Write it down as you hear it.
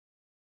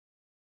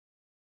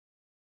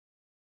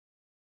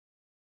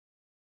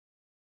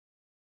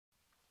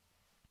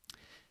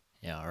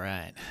Yeah, all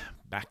right.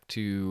 Back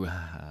to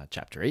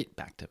chapter 8,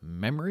 back to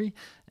memory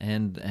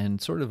and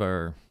sort of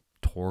our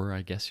tour,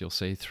 I guess you'll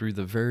say, through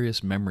the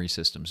various memory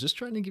systems. Just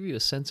trying to give you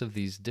a sense of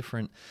these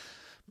different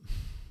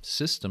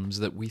systems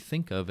that we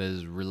think of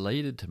as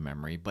related to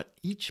memory, but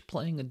each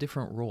playing a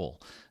different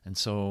role. And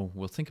so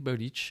we'll think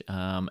about each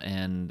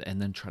and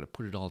then try to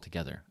put it all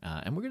together.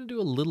 And we're going to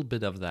do a little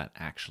bit of that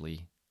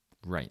actually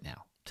right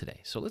now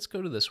today. So let's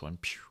go to this one.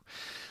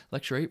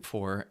 Lecture 8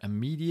 for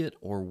immediate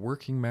or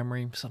working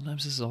memory.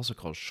 Sometimes this is also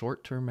called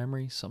short-term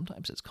memory.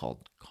 Sometimes it's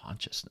called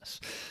consciousness.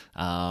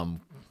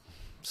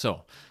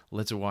 So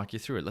let's walk you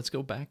through it. Let's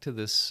go back to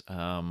this.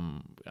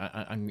 I'm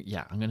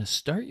going to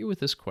start you with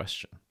this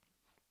question.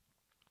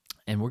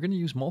 And we're going to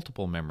use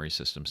multiple memory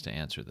systems to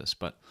answer this.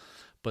 But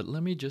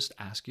let me just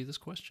ask you this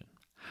question.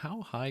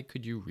 How high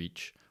could you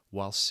reach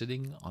while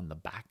sitting on the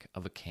back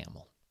of a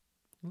camel?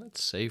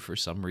 Let's say for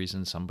some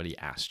reason somebody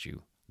asked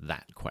you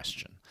that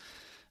question.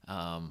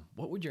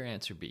 What would your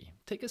answer be?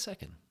 Take a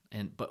second,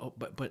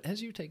 but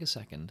as you take a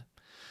second,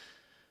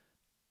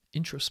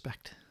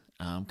 introspect.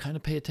 Kind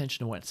of pay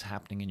attention to what's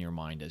happening in your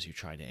mind as you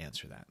try to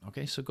answer that.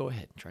 Okay, so go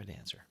ahead, try to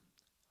answer.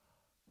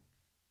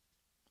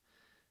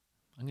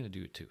 I'm going to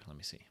do it too. Let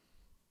me see.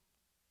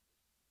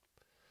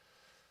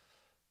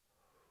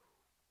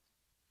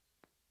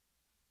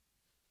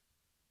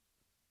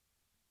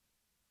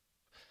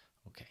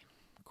 Okay,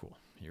 cool.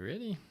 You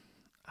ready?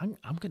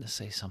 I'm going to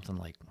say something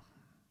like,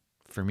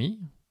 for me,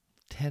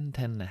 10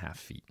 and a half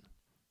feet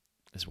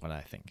is what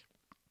I think.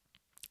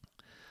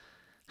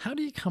 How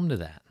do you come to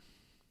that?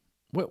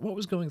 What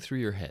was going through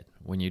your head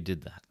when you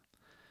did that?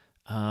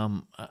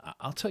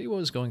 I'll tell you what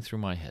was going through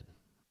my head.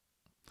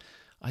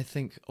 I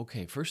think,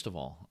 okay, first of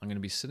all, I'm going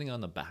to be sitting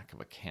on the back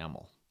of a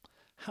camel.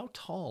 How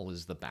tall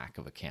is the back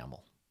of a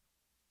camel?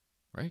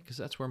 Right? Because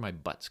that's where my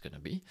butt's going to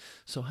be.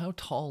 So how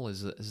tall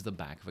is the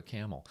back of a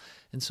camel?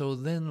 And so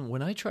then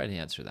when I try to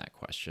answer that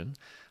question,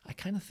 I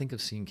kind of think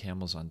of seeing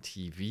camels on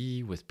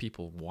TV with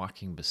people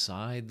walking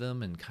beside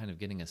them and kind of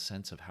getting a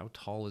sense of how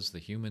tall is the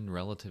human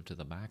relative to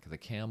the back of the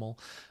camel.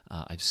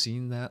 I've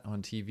seen that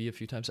on TV a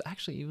few times.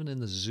 Actually, even in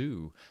the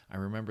zoo, I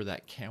remember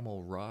that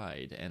camel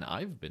ride, and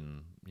I've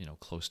been,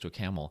 close to a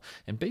camel.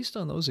 And based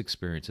on those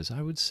experiences,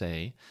 I would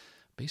say,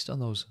 based on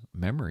those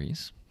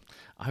memories,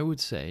 I would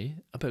say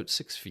about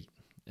 6 feet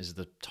is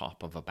the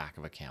top of a back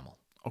of a camel.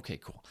 Okay,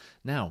 cool.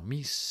 Now,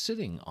 me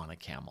sitting on a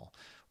camel.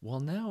 Well,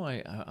 now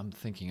I'm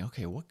thinking,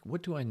 okay,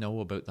 what do I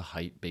know about the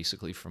height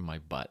basically from my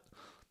butt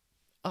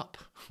up?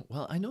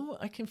 Well, I know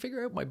I can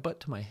figure out my butt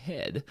to my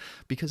head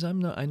because I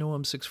know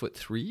I'm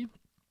 6'3",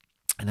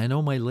 and I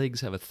know my legs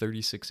have a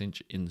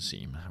 36-inch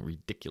inseam,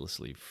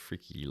 ridiculously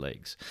freaky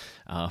legs.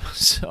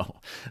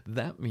 So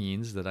that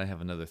means that I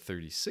have another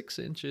 36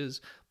 inches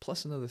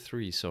plus another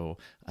 3, so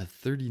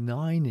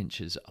 39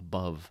 inches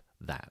above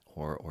that,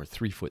 or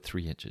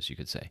 3'3" you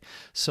could say.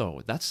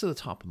 So that's to the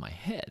top of my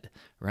head,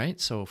 right?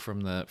 So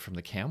from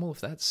the camel, if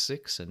that's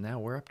 6, and now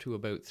we're up to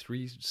about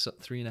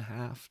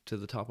 3.5 to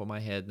the top of my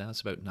head. Now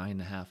it's about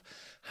 9.5.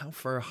 How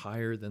far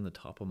higher than the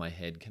top of my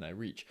head can I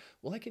reach?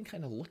 Well, I can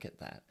kind of look at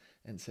that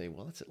and say,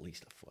 well, that's at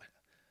least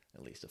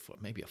a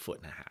foot, maybe 1.5 feet.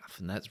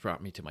 And that's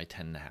brought me to my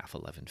 10.5,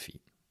 11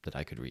 feet that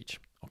I could reach.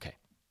 Okay.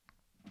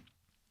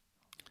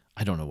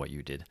 I don't know what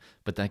you did,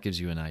 but that gives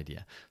you an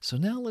idea. So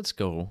now let's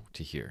go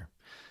to here.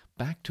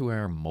 Back to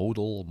our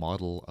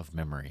model of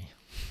memory.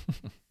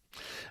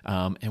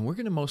 And we're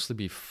going to mostly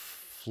be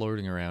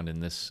floating around in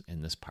this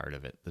part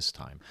of it this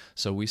time.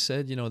 So we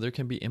said, there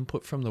can be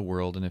input from the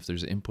world, and if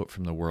there's input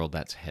from the world,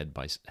 that's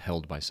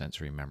held by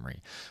sensory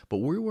memory. But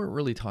we weren't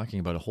really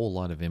talking about a whole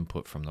lot of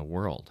input from the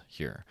world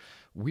here.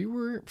 We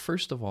were,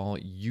 first of all,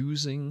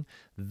 using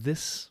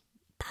this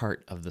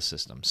part of the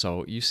system.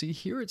 So you see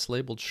here it's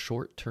labeled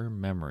short-term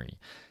memory.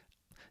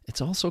 It's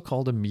also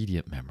called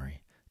immediate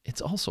memory. It's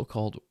also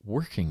called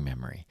working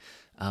memory.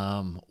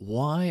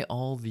 Why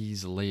all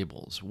these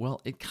labels?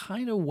 Well, it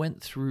kind of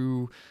went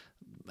through,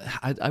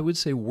 I would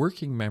say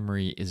working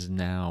memory is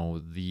now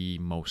the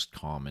most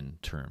common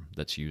term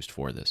that's used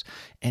for this.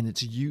 And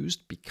it's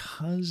used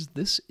because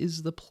this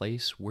is the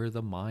place where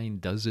the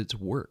mind does its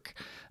work.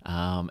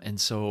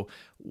 And so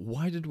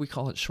why did we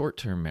call it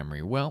short-term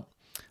memory? Well,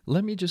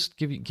 let me just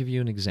give you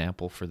an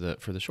example for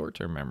the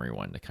short-term memory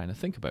one to kind of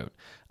think about.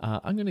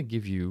 I'm going to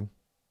give you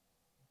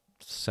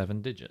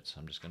 7 digits.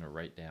 I'm just going to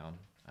write down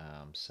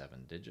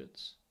 7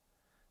 digits.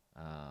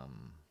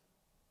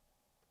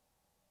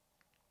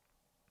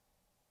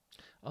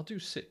 I'll do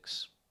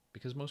 6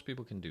 because most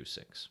people can do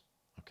 6.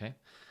 Okay.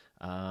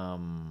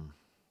 And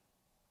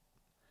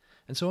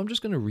so I'm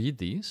just going to read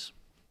these,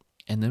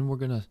 and then we're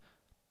going to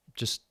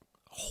just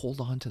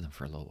hold on to them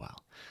for a little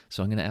while.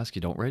 So I'm going to ask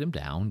you, don't write them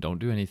down, don't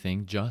do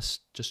anything,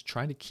 just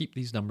try to keep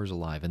these numbers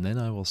alive, and then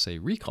I will say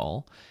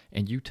recall,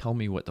 and you tell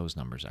me what those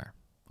numbers are.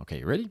 Okay,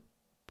 you ready?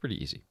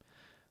 Pretty easy.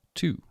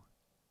 2,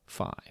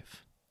 5,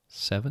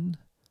 7,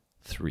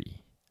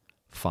 3,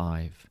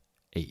 5,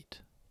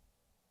 8.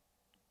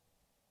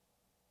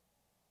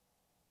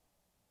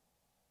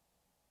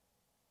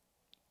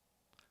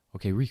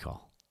 Okay,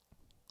 recall.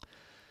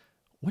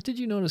 What did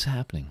you notice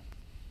happening?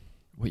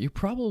 what you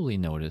probably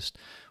noticed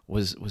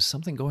was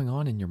something going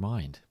on in your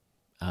mind.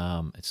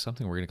 It's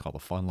something we're going to call the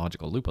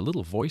phonological loop, a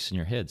little voice in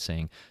your head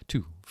saying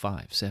 2,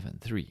 5, 7,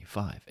 3,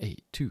 5,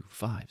 8, 2,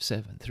 5,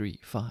 7, 3,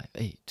 5,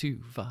 8, 2,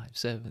 5,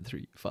 7,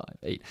 3, 5,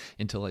 8,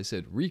 until I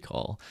said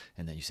recall,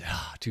 and then you said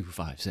 2,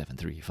 5, 7,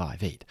 3,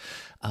 5, 8.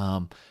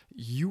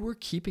 You were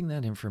keeping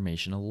that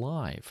information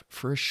alive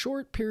for a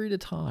short period of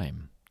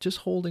time, just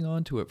holding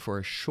on to it for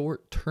a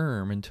short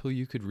term until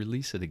you could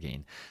release it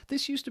again.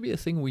 This used to be a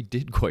thing we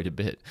did quite a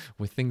bit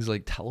with things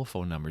like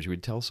telephone numbers.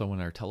 We'd tell someone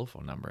our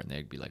telephone number and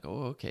they'd be like,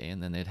 oh, okay.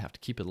 And then they'd have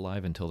to keep it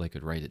alive until they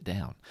could write it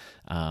down,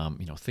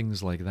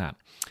 things like that.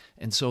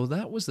 And so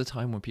that was the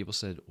time when people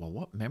said, well,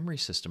 what memory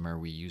system are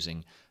we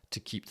using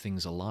to keep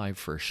things alive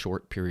for a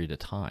short period of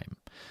time?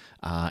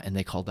 And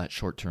they called that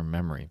short-term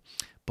memory.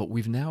 But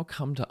we've now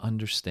come to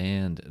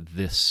understand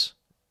this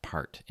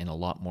part in a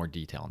lot more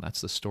detail, and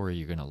that's the story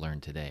you're going to learn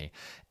today.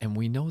 And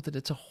we know that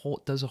it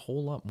does a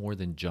whole lot more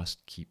than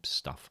just keep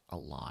stuff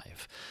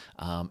alive.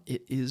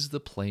 It is the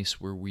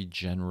place where we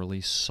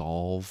generally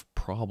solve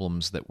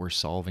problems that we're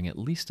solving, at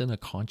least in a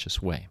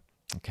conscious way.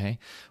 Okay,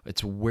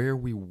 it's where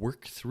we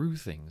work through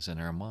things in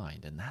our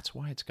mind, and that's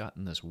why it's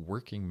gotten this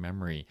working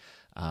memory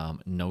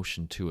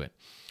notion to it.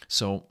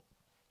 So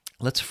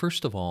let's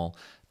first of all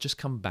just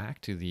come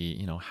back to the,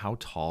 how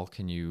tall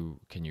can you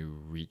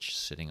reach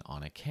sitting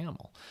on a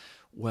camel?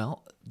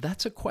 Well,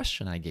 that's a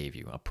question I gave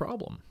you, a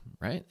problem,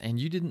 right? And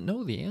you didn't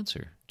know the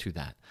answer to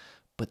that.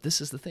 But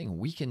this is the thing,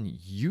 we can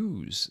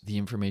use the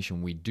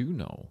information we do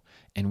know,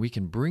 and we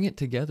can bring it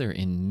together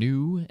in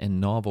new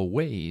and novel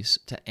ways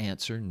to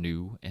answer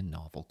new and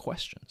novel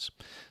questions.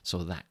 So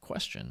that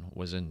question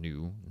was a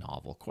new,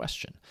 novel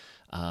question.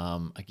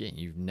 Again,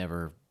 you've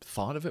never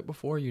thought of it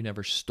before, you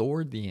never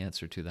stored the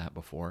answer to that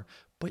before,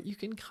 but you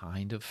can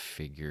kind of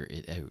figure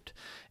it out.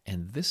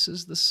 And this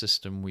is the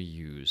system we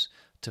use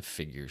to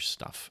figure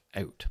stuff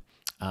out.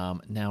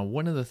 Now,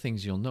 one of the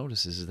things you'll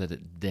notice is that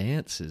it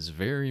dances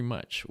very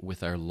much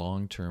with our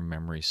long-term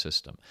memory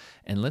system.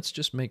 And let's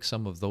just make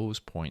some of those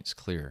points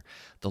clear.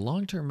 The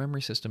long-term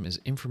memory system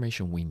is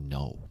information we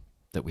know,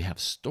 that we have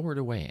stored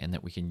away and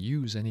that we can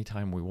use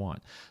anytime we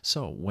want.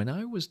 So when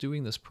I was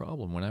doing this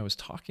problem, when I was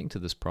talking to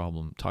this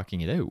problem,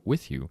 talking it out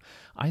with you,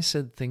 I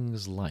said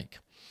things like,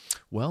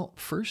 well,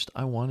 first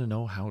I want to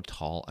know how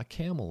tall a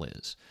camel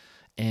is.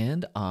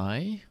 And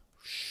I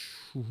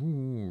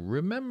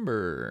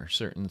remember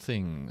certain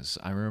things.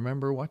 I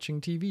remember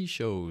watching TV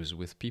shows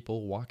with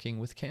people walking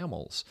with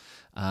camels,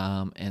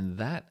 and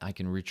that I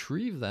can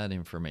retrieve that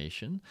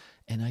information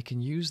and I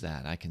can use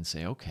that. I can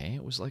say, okay,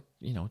 it was like,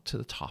 to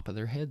the top of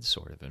their head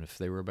sort of. And if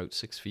they were about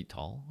 6 feet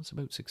tall, it's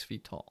about 6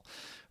 feet tall,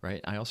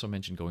 right? I also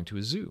mentioned going to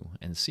a zoo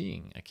and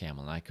seeing a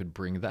camel, and I could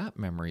bring that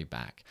memory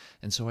back.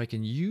 And so I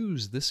can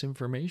use this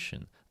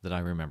information that I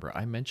remember.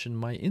 I mentioned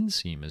my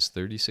inseam is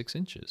 36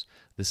 inches.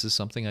 This is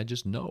something I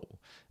just know.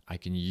 I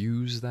can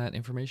use that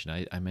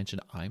information. I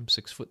mentioned I'm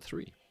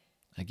 6'3".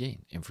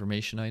 Again,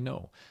 information I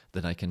know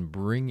that I can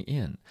bring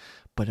in.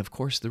 But of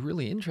course, the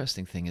really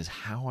interesting thing is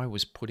how I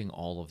was putting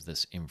all of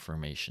this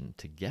information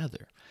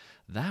together.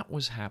 That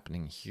was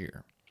happening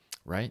here,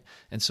 right?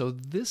 And so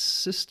this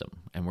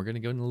system, and we're going to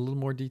go into a little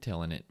more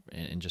detail in it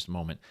in just a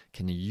moment,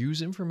 can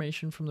use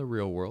information from the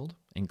real world,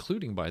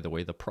 including, by the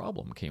way, the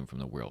problem came from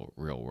the real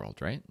world,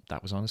 right?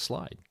 That was on a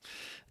slide.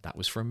 That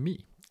was from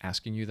me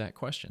asking you that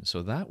question.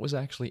 So that was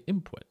actually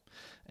input.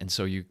 And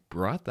so you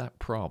brought that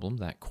problem,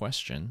 that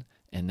question,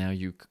 and now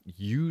you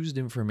used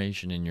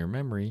information in your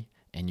memory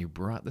and you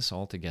brought this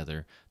all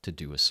together to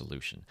do a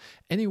solution.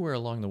 Anywhere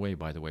along the way,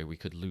 by the way, we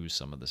could lose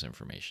some of this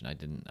information. I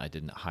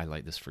didn't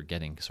highlight this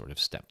forgetting sort of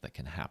step that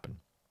can happen,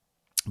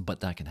 but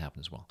that can happen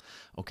as well.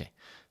 Okay,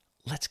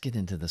 let's get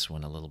into this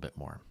one a little bit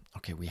more.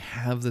 Okay, we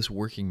have this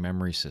working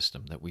memory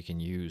system that we can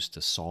use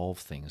to solve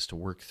things, to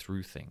work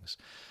through things.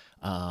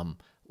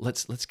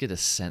 Let's get a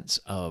sense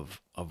of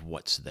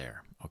what's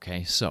there.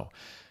 Okay, so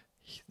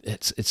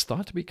it's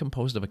thought to be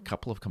composed of a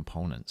couple of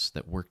components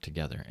that work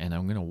together, and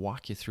I'm going to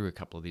walk you through a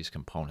couple of these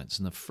components.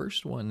 And the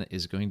first one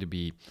is going to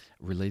be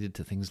related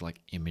to things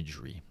like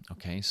imagery.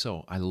 Okay,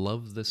 so I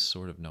love this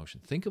sort of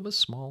notion. Think of a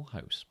small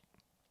house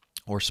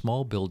or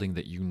small building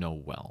that you know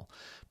well,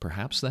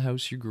 perhaps the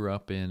house you grew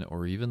up in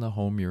or even the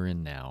home you're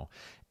in now,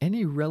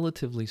 any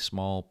relatively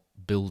small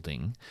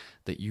building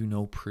that you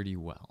know pretty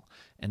well.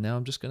 And now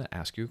I'm just going to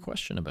ask you a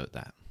question about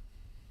that.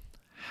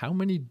 How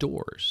many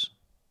doors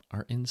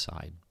are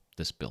inside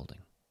this building?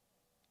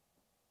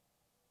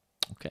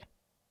 Okay,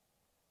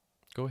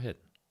 go ahead.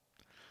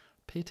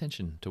 Pay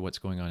attention to what's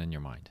going on in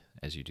your mind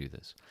as you do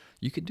this.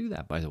 You can do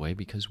that, by the way,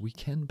 because we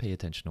can pay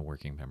attention to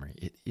working memory.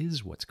 It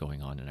is what's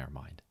going on in our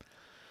mind.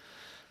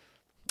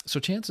 So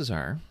chances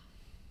are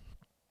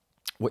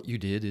what you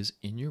did is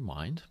in your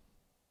mind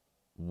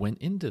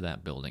went into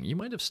that building. You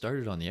might have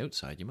started on the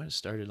outside. You might have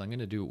started, I'm going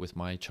to do it with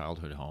my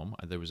childhood home.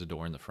 There was a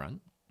door in the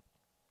front.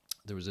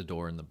 There was a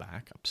door in the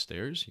back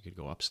upstairs. You could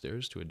go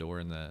upstairs to a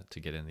door to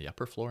get in the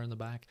upper floor in the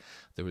back.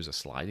 There was a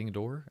sliding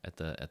door at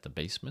the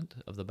basement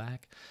of the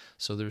back.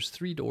 So there's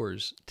 3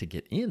 doors to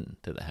get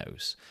into the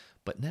house.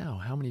 But now,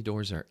 how many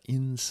doors are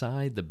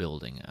inside the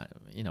building?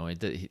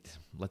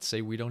 Let's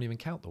say we don't even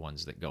count the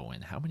ones that go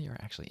in. How many are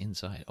actually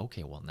inside?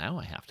 Okay, well, now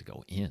I have to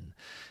go in.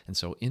 And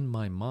so in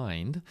my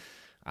mind,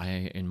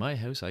 in my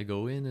house, I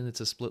go in and it's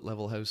a split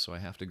level house, so I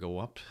have to go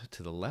up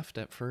to the left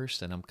at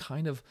first, and I'm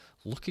kind of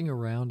looking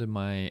around in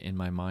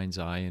my mind's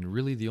eye, and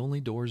really the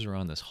only doors are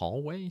on this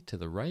hallway to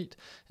the right,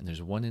 and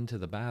there's one into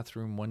the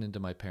bathroom, one into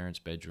my parents'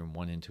 bedroom,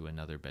 one into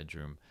another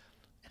bedroom,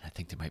 and I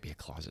think there might be a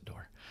closet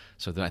door.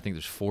 So I think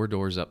there's 4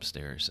 doors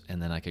upstairs,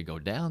 and then I could go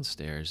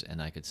downstairs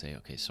and I could say,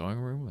 okay, sewing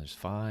room, there's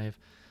 5,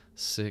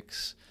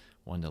 6,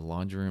 one to the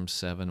laundry room,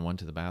 7, one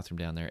to the bathroom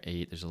down there,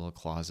 8. There's a little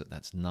closet,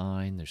 that's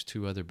 9. There's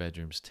 2 other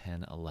bedrooms,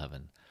 10,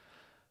 11.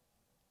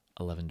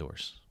 11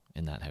 doors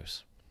in that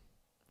house.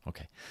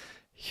 Okay,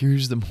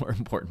 here's the more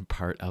important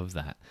part of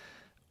that.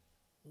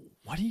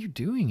 What are you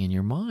doing in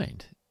your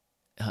mind?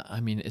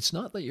 It's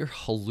not that you're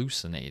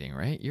hallucinating,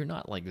 right? You're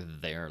not like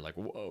there, like,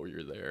 whoa,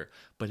 you're there.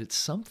 But it's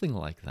something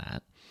like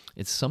that.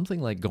 It's something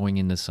like going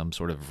into some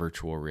sort of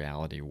virtual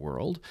reality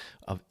world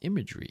of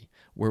imagery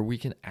where we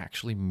can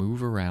actually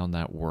move around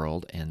that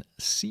world and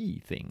see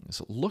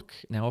things. Look,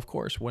 now, of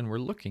course, when we're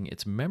looking,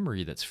 it's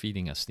memory that's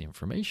feeding us the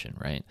information,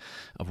 right,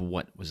 of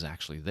what was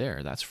actually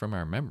there. That's from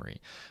our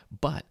memory.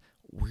 But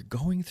we're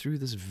going through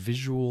this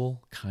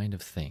visual kind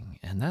of thing,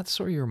 and that's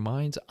sort of your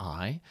mind's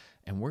eye,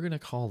 and we're going to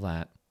call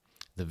that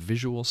the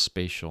visual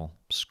spatial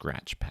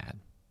scratch pad.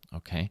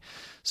 Okay,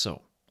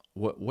 so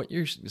what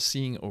you're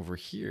seeing over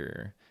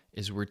here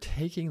is we're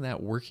taking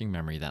that working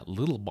memory, that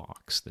little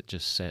box that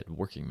just said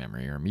working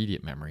memory or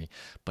immediate memory,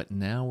 but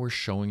now we're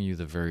showing you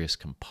the various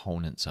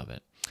components of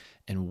it.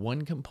 And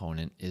one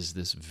component is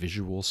this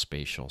visual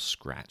spatial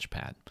scratch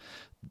pad,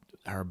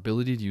 our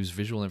ability to use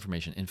visual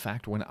information. In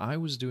fact, when I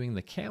was doing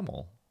the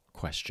camel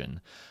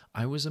question,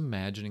 I was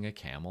imagining a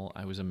camel.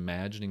 I was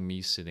imagining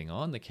me sitting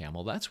on the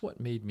camel. That's what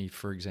made me,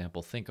 for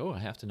example, think, oh, I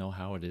have to know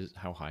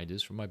how high it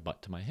is from my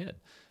butt to my head.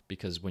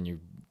 Because when you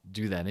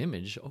do that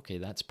image, okay,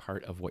 that's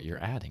part of what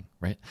you're adding,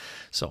 right?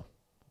 So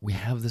we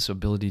have this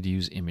ability to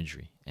use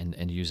imagery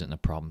and use it in a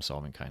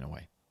problem-solving kind of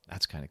way.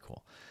 That's kind of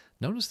cool.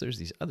 Notice there's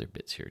these other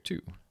bits here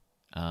too.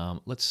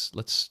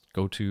 Let's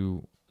go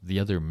to the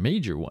other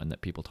major one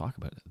that people talk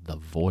about, the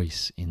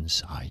voice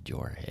inside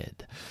your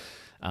head.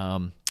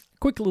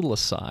 Quick little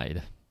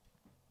aside.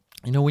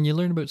 When you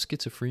learn about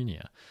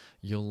schizophrenia,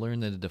 you'll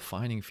learn that a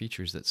defining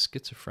feature is that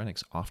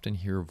schizophrenics often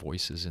hear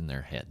voices in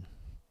their head.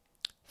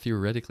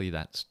 Theoretically,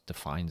 that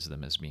defines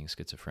them as being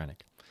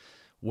schizophrenic.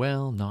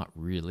 Well, not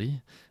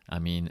really.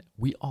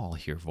 We all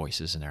hear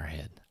voices in our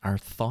head. Our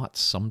thoughts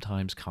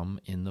sometimes come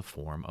in the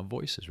form of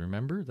voices.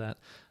 Remember that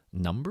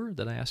number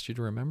that I asked you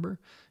to remember?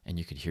 And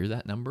you could hear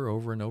that number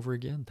over and over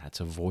again? That's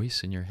a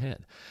voice in your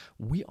head.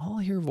 We all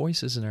hear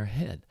voices in our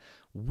head.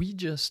 We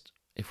just,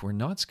 if we're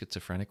not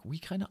schizophrenic, we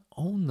kind of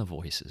own the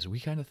voices. We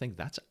kind of think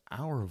that's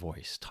our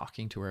voice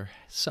talking to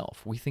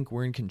ourself. We think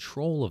we're in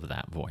control of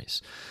that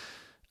voice.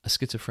 A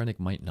schizophrenic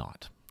might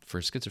not. For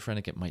a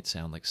schizophrenic, it might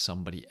sound like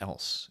somebody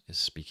else is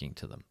speaking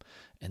to them.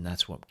 And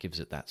that's what gives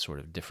it that sort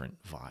of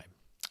different vibe.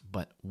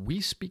 But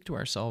we speak to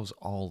ourselves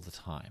all the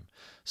time.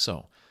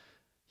 So,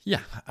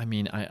 yeah, I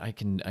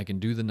can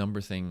do the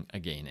number thing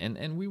again,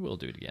 and we will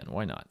do it again.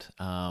 Why not?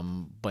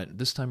 But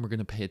this time we're going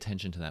to pay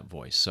attention to that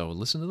voice. So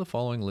listen to the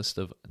following list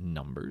of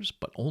numbers,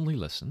 but only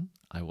listen.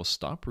 I will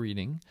stop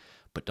reading,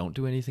 but don't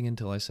do anything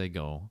until I say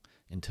go.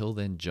 Until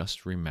then,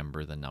 just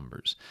remember the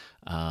numbers.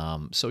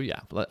 So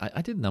yeah,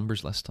 I did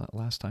numbers last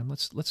time.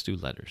 Let's do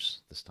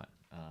letters this time.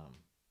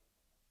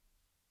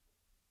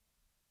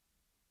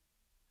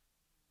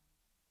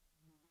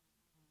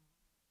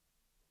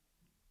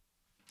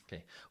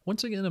 Okay.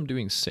 Once again, I'm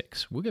doing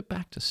 6. We'll get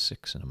back to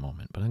 6 in a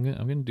moment, but I'm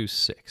gonna do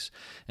 6.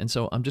 And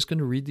so I'm just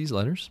gonna read these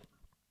letters,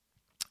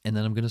 and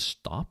then I'm gonna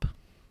stop.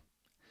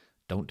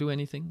 Don't do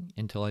anything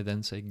until I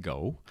then say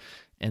go,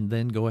 and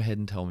then go ahead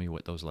and tell me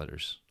what those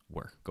letters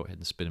were. Go ahead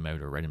and spit them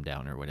out or write them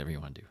down or whatever you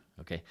want to do.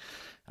 Okay.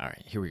 All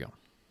right. Here we go.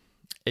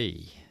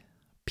 A,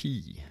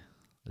 P,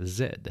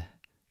 Z,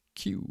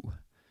 Q,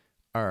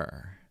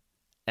 R,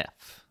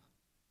 F.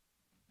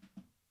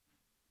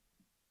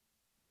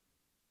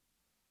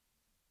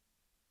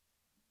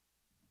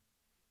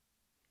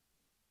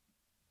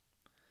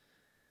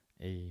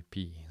 A,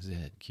 P,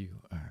 Z, Q,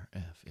 R,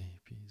 F, A,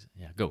 P, Z.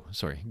 Yeah, go.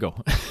 Sorry,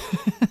 go.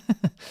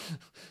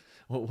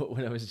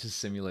 What I was just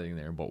simulating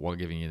there, but while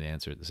giving you the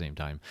answer at the same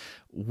time,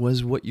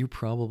 was what you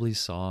probably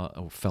saw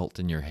or felt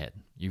in your head.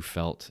 You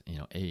felt,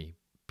 A,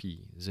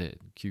 P, Z,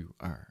 Q,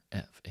 R,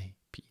 F, A,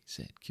 P,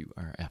 Z, Q,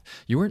 R, F.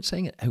 You weren't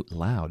saying it out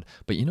loud,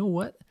 but you know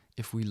what?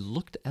 If we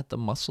looked at the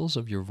muscles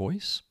of your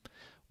voice,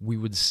 we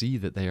would see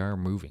that they are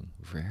moving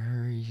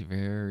very,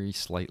 very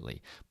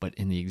slightly, but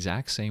in the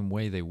exact same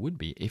way they would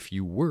be if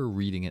you were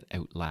reading it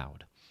out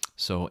loud.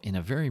 So in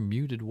a very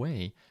muted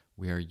way,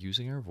 we are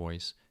using our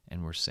voice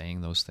and we're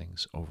saying those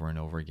things over and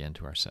over again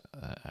to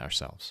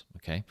ourselves,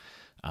 okay?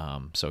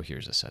 So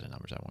here's a set of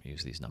numbers. I won't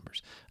use these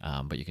numbers,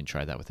 but you can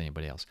try that with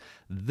anybody else.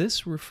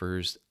 This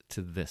refers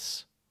to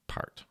this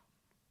part,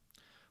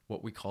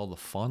 what we call the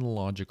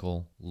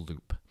phonological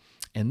loop.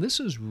 And this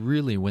is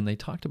really when they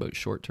talked about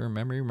short-term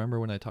memory. Remember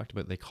when I talked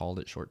about they called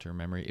it short-term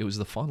memory? It was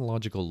the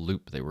phonological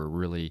loop they were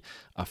really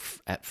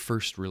at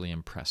first really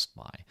impressed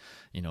by.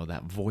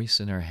 That voice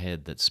in our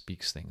head that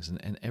speaks things.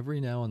 And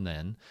every now and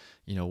then,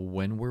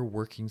 when we're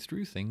working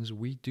through things,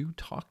 we do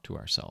talk to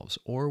ourselves,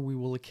 or we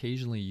will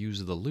occasionally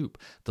use the loop.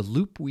 The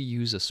loop we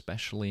use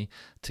especially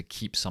to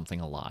keep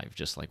something alive,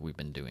 just like we've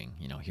been doing.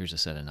 Here's a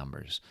set of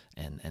numbers,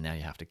 and now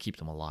you have to keep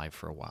them alive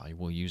for a while.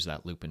 We'll use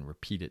that loop and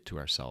repeat it to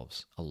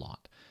ourselves a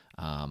lot.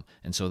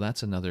 And so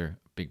that's another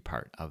big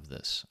part of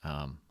this.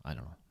 I don't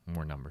know,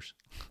 more numbers.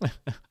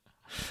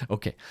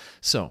 Okay,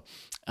 so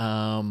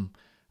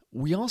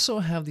we also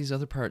have these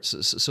other parts.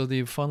 So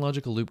the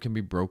phonological loop can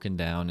be broken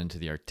down into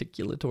the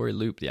articulatory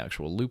loop, the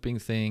actual looping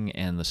thing,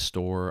 and the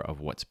store of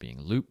what's being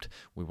looped.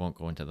 We won't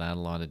go into that a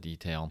lot of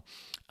detail.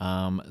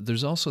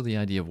 There's also the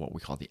idea of what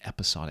we call the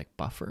episodic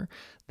buffer.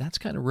 That's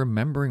kind of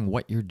remembering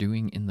what you're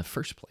doing in the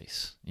first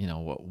place.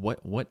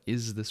 What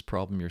is this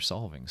problem you're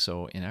solving?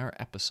 So in our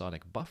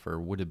episodic buffer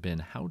would have been,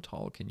 how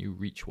tall can you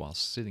reach while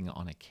sitting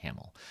on a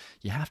camel?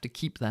 You have to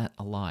keep that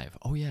alive.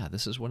 Oh yeah,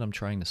 this is what I'm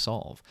trying to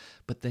solve.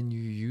 But then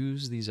you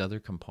use these other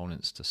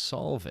components to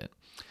solve it.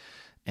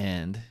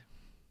 And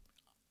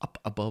up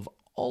above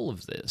all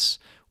of this,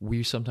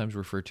 we sometimes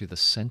refer to the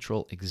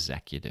central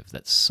executive,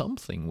 that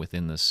something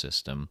within the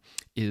system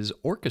is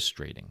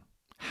orchestrating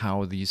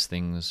how these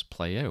things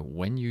play out.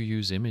 When you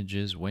use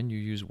images, when you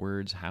use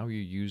words, how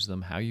you use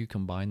them, how you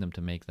combine them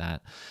to make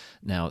that.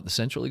 Now, the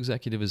central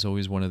executive is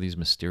always one of these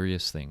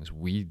mysterious things.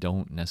 We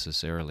don't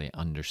necessarily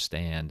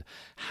understand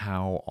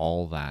how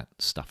all that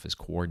stuff is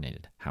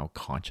coordinated, how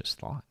conscious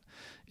thought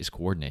is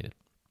coordinated.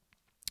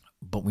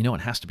 But we know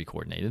it has to be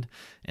coordinated,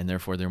 and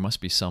therefore there must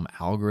be some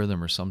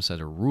algorithm or some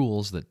set of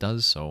rules that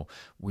does so.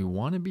 We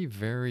want to be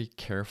very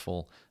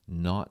careful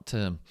not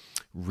to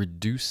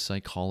reduce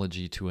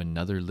psychology to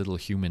another little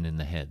human in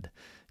the head.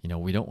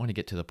 We don't want to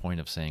get to the point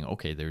of saying,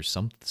 okay, there's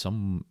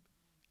some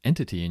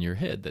entity in your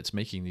head that's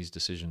making these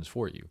decisions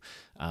for you,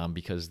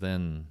 because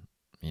then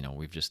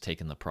we've just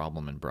taken the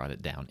problem and brought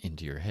it down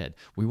into your head.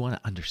 We want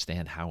to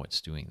understand how it's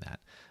doing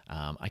that.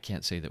 I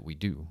can't say that we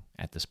do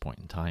at this point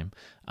in time,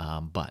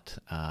 but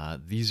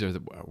these are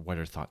what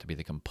are thought to be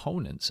the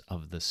components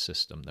of the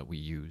system that we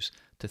use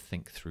to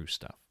think through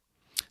stuff.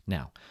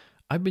 Now,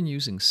 I've been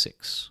using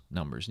 6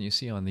 numbers, and you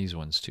see on these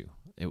ones too,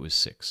 it was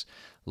 6.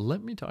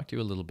 Let me talk to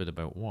you a little bit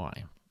about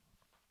why.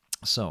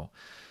 So,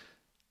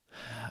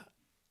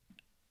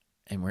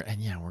 we're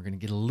going to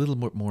get a little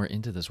bit more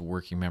into this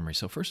working memory.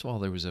 So first of all,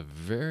 there was a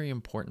very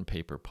important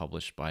paper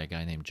published by a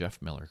guy named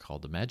Jeff Miller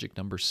called The Magic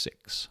Number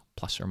 6,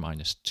 plus or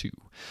minus 2.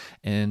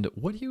 And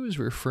what he was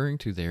referring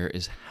to there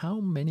is how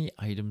many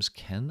items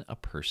can a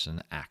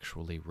person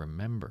actually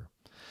remember?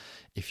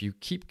 If you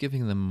keep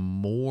giving them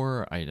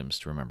more items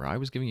to remember, I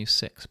was giving you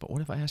 6, but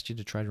what if I asked you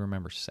to try to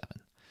remember 7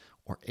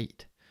 or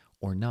 8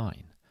 or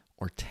 9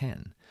 or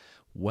 10?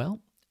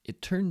 Well,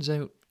 it turns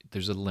out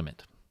there's a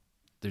limit.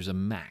 There's a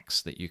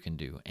max that you can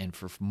do. And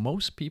for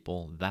most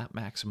people, that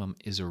maximum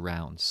is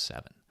around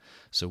 7.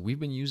 So we've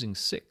been using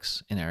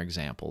 6 in our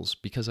examples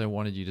because I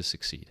wanted you to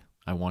succeed.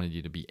 I wanted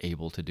you to be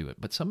able to do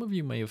it. But some of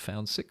you may have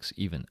found 6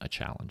 even a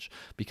challenge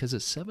because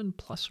it's 7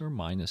 plus or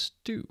minus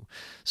 2.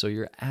 So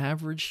your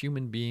average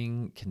human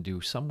being can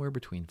do somewhere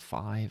between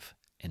 5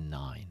 and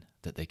 9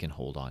 that they can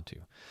hold on to.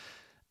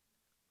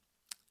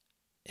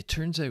 It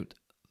turns out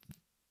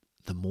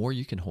the more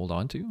you can hold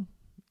on to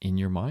in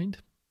your mind,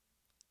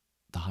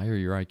 the higher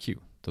your IQ.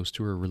 Those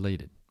two are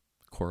related,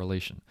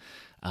 correlation.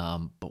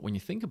 But when you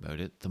think about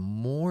it, the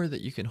more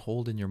that you can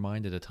hold in your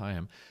mind at a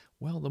time,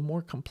 well, the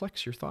more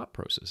complex your thought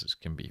processes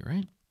can be,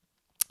 right?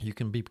 You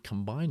can be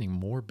combining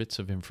more bits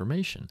of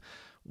information,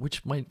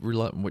 which might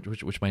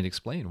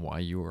explain why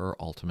you are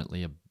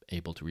ultimately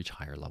able to reach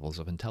higher levels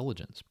of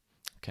intelligence.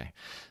 Okay,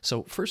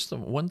 so first,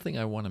 one thing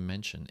I want to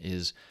mention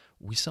is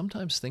we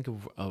sometimes think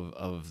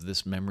of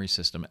this memory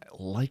system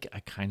like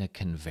a kind of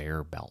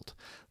conveyor belt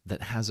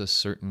that has a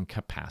certain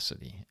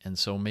capacity. And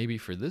so maybe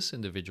for this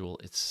individual,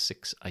 it's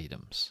 6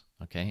 items,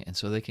 okay? And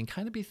so they can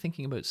kind of be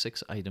thinking about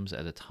 6 items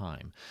at a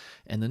time.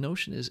 And the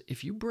notion is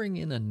if you bring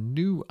in a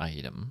new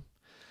item,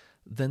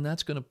 then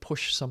that's going to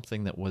push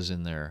something that was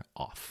in there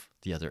off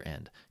the other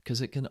end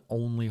because it can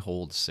only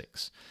hold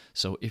 6.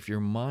 So if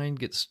your mind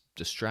gets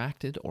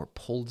distracted or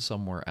pulled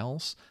somewhere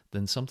else,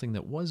 then something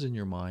that was in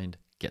your mind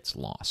gets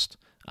lost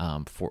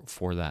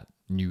for that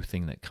new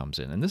thing that comes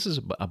in. And this is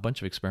a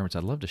bunch of experiments.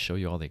 I'd love to show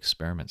you all the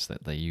experiments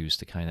that they use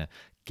to kind of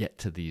get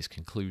to these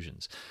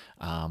conclusions,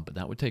 but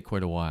that would take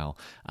quite a while.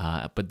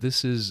 But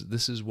this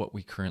is what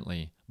we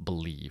currently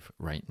believe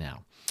right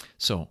now.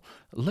 So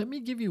let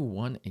me give you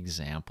one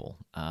example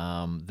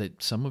that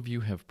some of you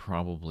have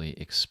probably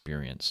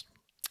experienced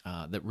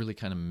that really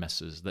kind of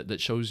messes, that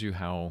shows you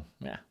how,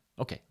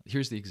 okay,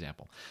 here's the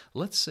example.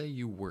 Let's say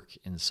you work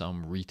in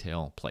some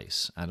retail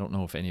place. I don't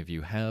know if any of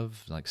you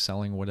have, like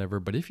selling whatever,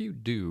 but if you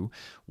do,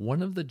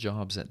 one of the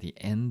jobs at the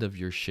end of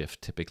your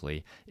shift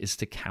typically is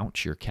to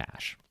count your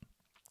cash.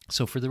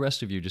 So for the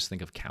rest of you, just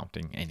think of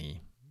counting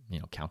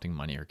counting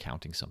money or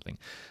counting something.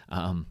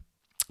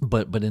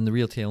 But in the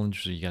retail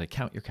industry, you got to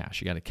count your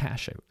cash. You got to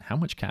cash out. How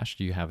much cash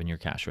do you have in your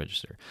cash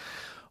register?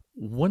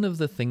 One of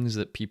the things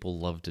that people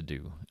love to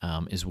do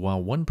is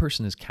while one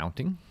person is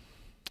counting,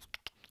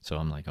 so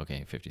I'm like,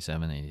 okay,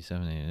 57,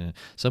 87, 88,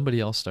 somebody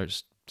else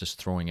starts just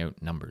throwing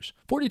out numbers.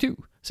 42,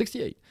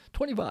 68,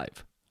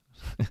 25.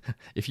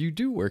 If you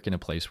do work in a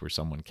place where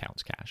someone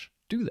counts cash,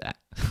 do that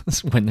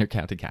when they're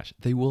counting cash.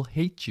 They will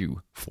hate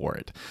you for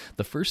it.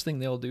 The first thing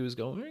they'll do is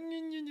go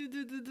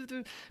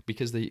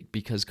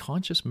because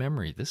conscious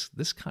memory,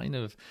 this kind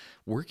of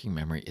working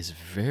memory is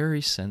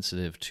very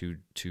sensitive to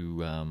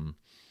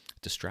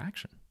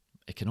distraction.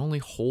 It can only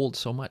hold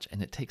so much,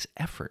 and it takes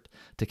effort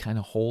to kind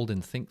of hold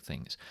and think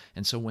things.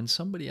 And so when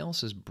somebody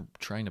else is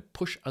trying to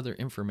push other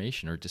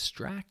information or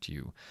distract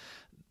you,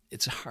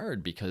 it's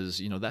hard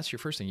because, that's your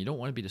first thing. You don't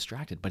want to be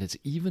distracted, but it's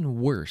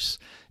even worse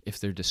if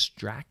they're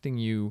distracting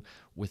you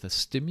with a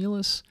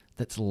stimulus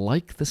that's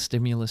like the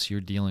stimulus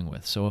you're dealing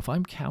with. So if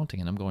I'm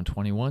counting and I'm going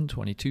 21,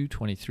 22,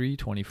 23,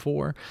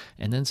 24,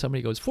 and then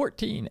somebody goes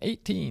 14,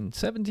 18,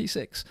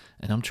 76,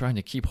 and I'm trying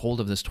to keep hold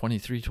of this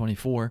 23,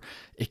 24,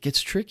 it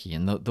gets tricky.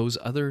 And those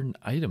other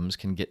items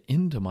can get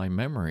into my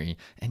memory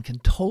and can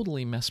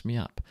totally mess me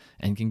up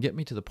and can get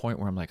me to the point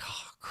where I'm like,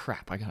 oh,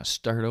 crap, I got to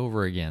start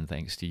over again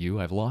thanks to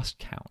you. I've lost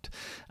count.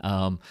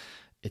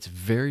 It's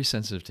very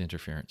sensitive to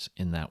interference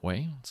in that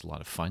way. It's a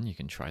lot of fun. You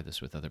can try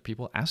this with other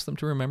people. Ask them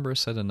to remember a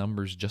set of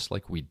numbers just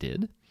like we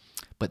did.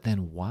 But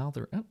then while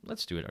they're,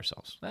 let's do it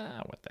ourselves.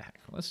 What the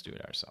heck? Let's do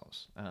it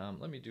ourselves.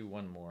 Let me do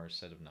one more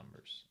set of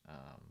numbers.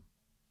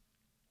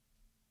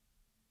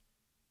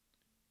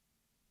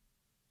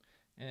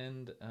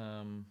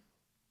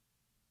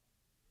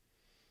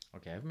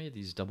 Okay, I've made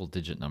these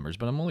double-digit numbers,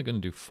 but I'm only going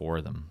to do 4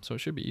 of them. So it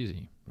should be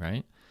easy,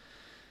 right?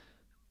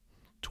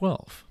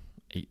 12,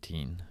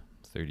 18,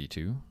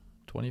 32,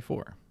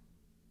 24.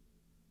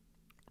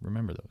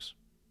 Remember those.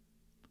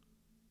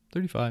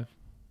 35,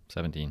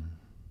 17,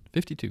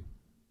 52.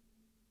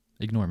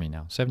 Ignore me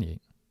now.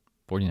 78,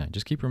 49.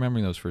 Just keep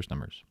remembering those first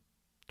numbers.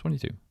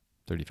 22,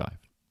 35,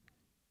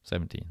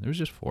 17. There was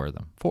just 4 of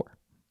them. 4.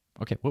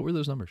 Okay, what were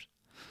those numbers?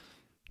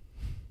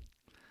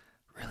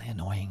 Really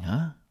annoying,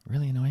 huh?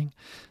 Really annoying.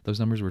 Those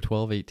numbers were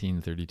 12,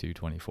 18, 32,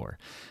 24.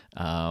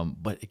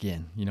 But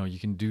again, you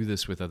can do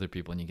this with other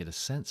people and you get a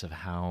sense of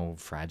how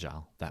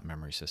fragile that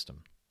memory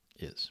system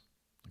is.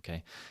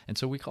 Okay. And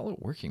so we call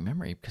it working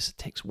memory because it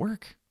takes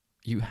work.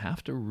 You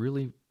have to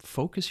really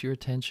focus your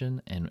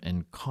attention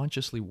and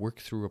consciously work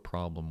through a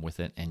problem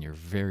with it. And you're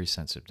very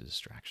sensitive to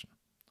distraction.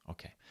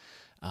 Okay.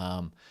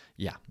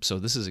 So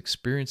this is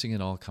experiencing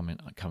it all coming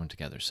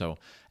together. So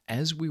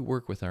as we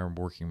work with our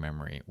working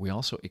memory, we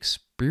also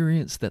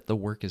experience that the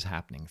work is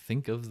happening.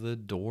 Think of the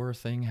door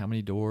thing, how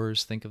many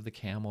doors, think of the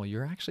camel.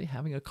 You're actually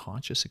having a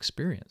conscious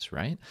experience,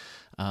 right?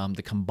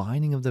 The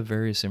combining of the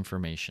various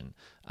information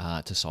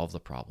to solve the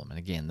problem. And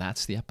again,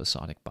 that's the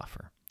episodic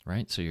buffer.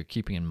 Right? So you're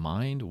keeping in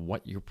mind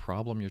what your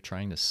problem you're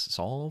trying to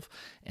solve.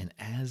 And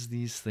as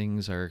these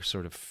things are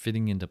sort of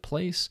fitting into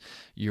place,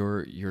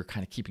 you're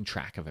kind of keeping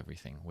track of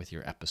everything with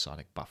your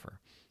episodic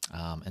buffer.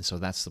 And so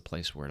that's the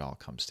place where it all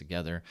comes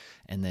together.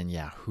 And then,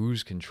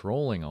 who's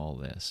controlling all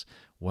this?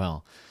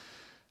 Well,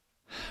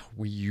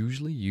 we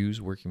usually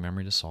use working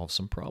memory to solve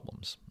some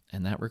problems.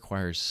 And that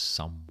requires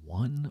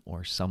someone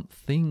or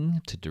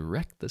something to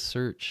direct the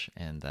search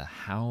and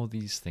how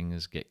these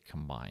things get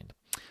combined.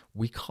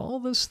 We call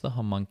this the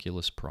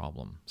homunculus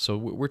problem. So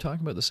we're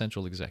talking about the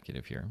central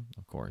executive here,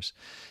 of course.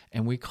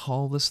 And we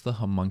call this the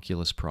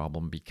homunculus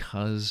problem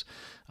because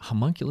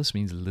homunculus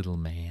means little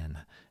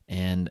man.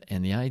 And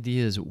the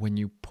idea is when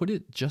you put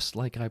it just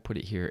like I put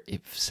it here,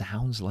 it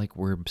sounds like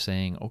we're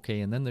saying,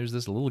 okay, and then there's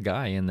this little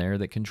guy in there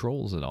that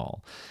controls it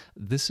all.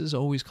 This is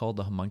always called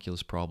the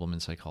homunculus problem in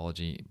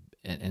psychology,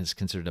 and it's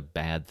considered a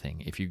bad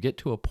thing. If you get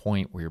to a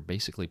point where you're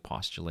basically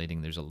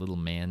postulating there's a little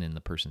man in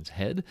the person's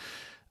head,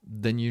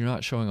 then you're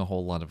not showing a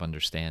whole lot of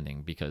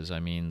understanding because,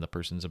 the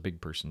person's a big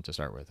person to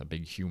start with, a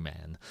big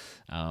human.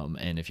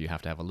 And if you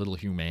have to have a little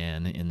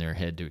human in their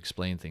head to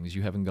explain things,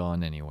 you haven't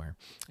gone anywhere.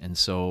 And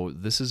so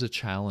this is a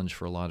challenge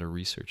for a lot of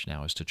research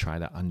now, is to try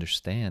to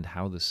understand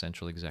how the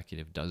central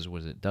executive does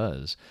what it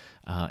does,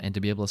 and to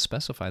be able to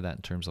specify that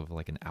in terms of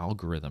like an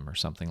algorithm or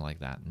something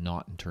like that,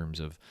 not in terms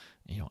of,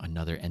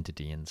 another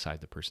entity inside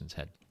the person's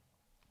head.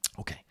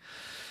 Okay.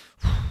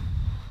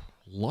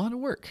 Lot of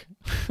work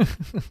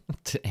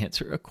to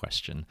answer a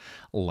question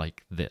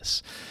like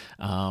this.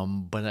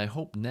 But I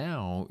hope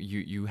now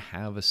you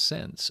have a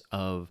sense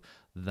of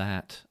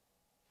that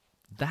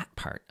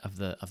part of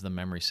the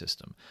memory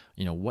system,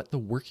 what the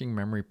working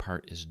memory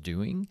part is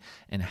doing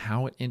and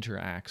how it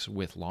interacts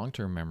with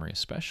long-term memory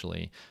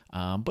especially,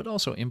 but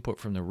also input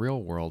from the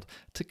real world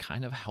to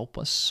kind of help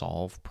us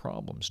solve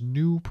problems,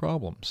 new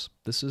problems.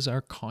 This is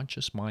our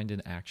conscious mind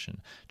in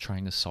action,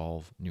 trying to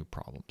solve new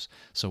problems.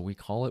 So we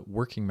call it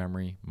working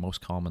memory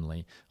most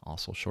commonly,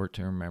 also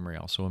short-term memory,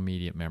 also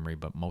immediate memory,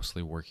 but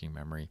mostly working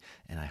memory.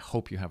 And I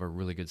hope you have a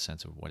really good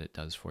sense of what it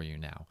does for you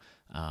now.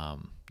 All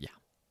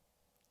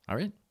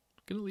right.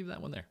 Going to leave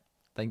that one there.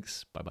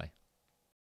 Thanks. Bye-bye.